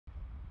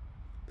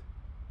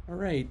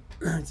Alright,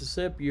 to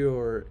set up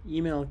your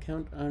email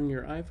account on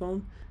your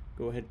iPhone,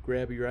 go ahead,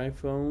 grab your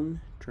iPhone,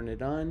 turn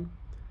it on.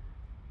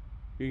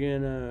 You're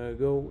gonna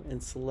go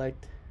and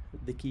select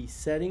the key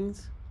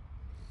settings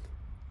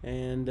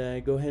and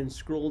go ahead and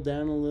scroll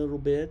down a little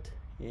bit,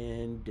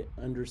 and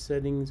under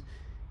settings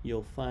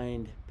you'll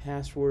find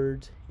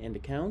passwords and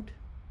account.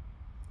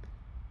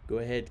 Go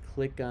ahead,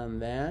 click on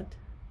that.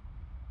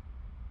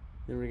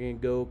 Then we're going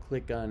to go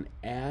click on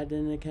add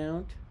an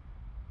account.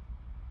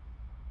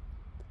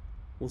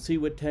 We'll see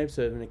what types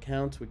of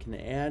accounts we can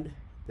add.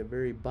 At the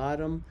very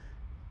bottom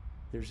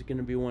there's going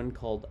to be one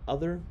called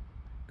other.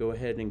 Go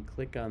ahead and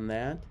click on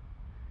that.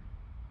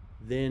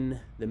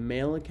 Then the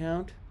mail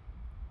account,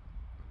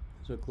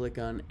 so click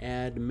on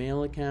add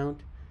mail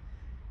account.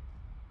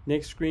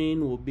 Next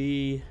screen will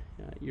be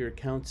your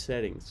account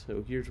settings.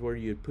 So here's where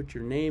you'd put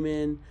your name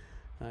in,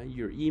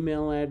 your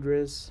email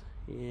address,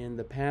 and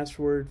the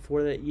password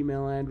for that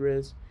email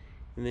address,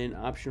 and then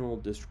optional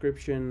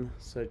description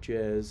such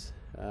as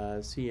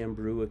CM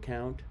Brew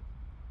account.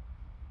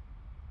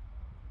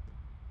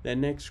 That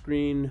next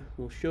screen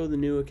will show the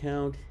new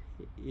account.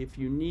 If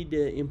you need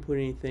to input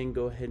anything,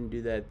 go ahead and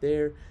do that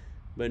there,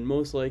 but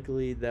most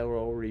likely that will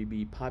already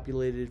be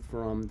populated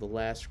from the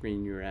last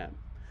screen you're at.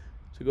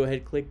 So go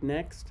ahead, click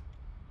next.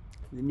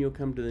 Then you'll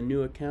come to the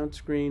new account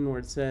screen where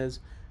it says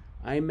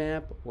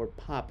IMAP or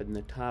POP in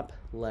the top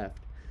left.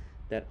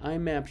 That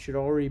IMAP should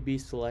already be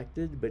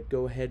selected, but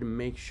go ahead and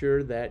make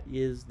sure that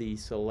is the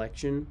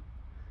selection.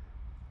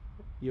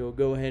 You'll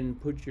go ahead and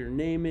put your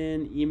name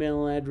in,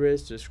 email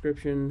address,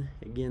 description.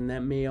 Again, that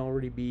may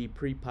already be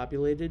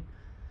pre-populated.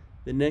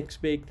 The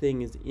next big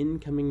thing is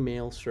incoming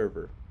mail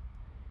server.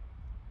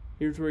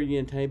 Here's where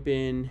you're going to type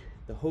in,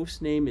 the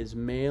host name is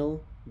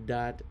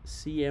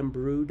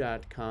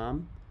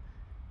mail.cmbrew.com.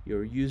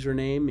 Your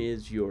username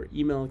is your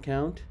email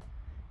account,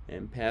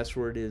 and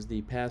password is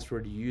the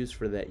password you use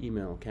for that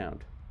email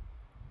account.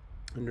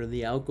 Under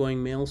the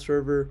outgoing mail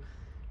server,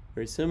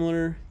 very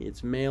similar,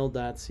 it's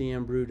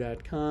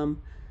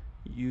mail.cmbrew.com,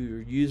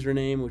 your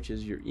username, which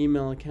is your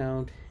email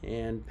account,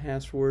 and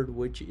password,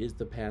 which is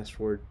the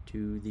password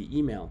to the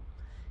email.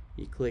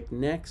 You click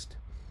next,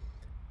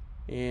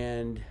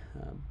 and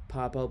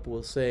pop-up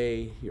will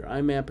say your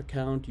IMAP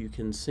account. You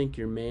can sync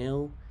your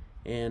mail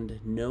and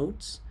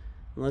notes.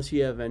 Unless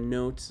you have a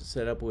notes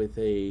set up with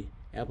a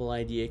Apple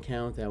ID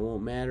account, that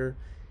won't matter.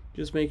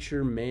 Just make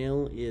sure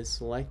mail is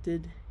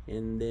selected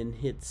and then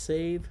hit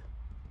save,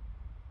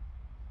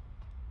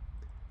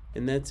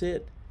 and that's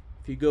it.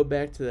 If you go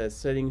back to that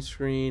settings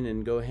screen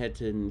and go ahead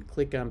and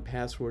click on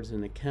passwords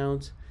and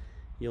accounts,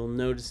 you'll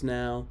notice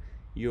now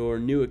your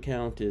new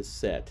account is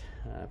set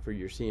for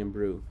your CM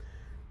Brew.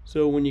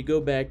 So when you go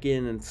back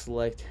in and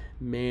select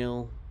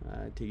mail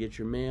to get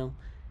your mail,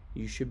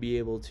 you should be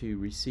able to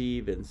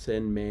receive and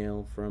send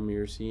mail from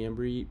your CM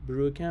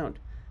Brew account.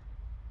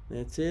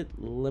 That's it.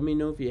 Let me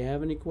know if you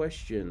have any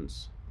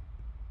questions.